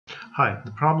Hi,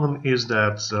 the problem is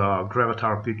that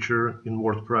Gravatar picture in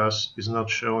WordPress is not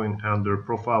showing under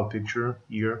profile picture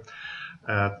here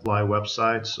at my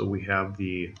website. So we have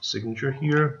the signature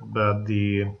here, but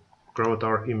the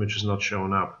Gravatar image is not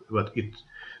showing up, but it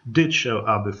did show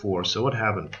up before. So what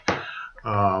happened?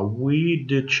 We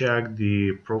did check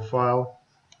the profile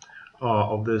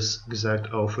of this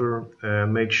exact author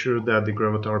and make sure that the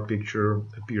Gravatar picture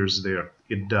appears there.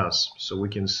 It does, so we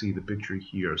can see the picture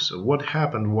here. So what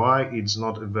happened, why it's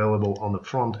not available on the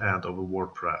front end of a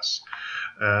WordPress?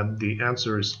 And the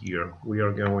answer is here. We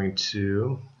are going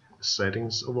to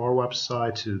settings of our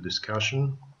website, to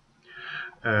discussion,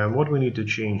 and what we need to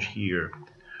change here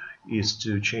is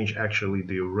to change actually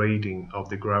the rating of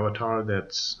the Gravatar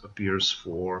that appears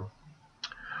for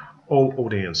all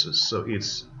audiences. So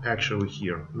it's actually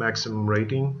here maximum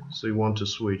rating, so you want to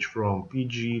switch from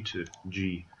PG to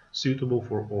G, suitable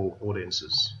for all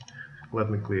audiences. Let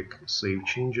me click save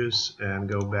changes and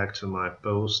go back to my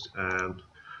post and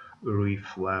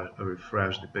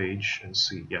refresh the page and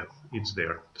see, yeah, it's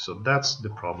there. So that's the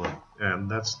problem and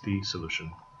that's the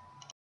solution.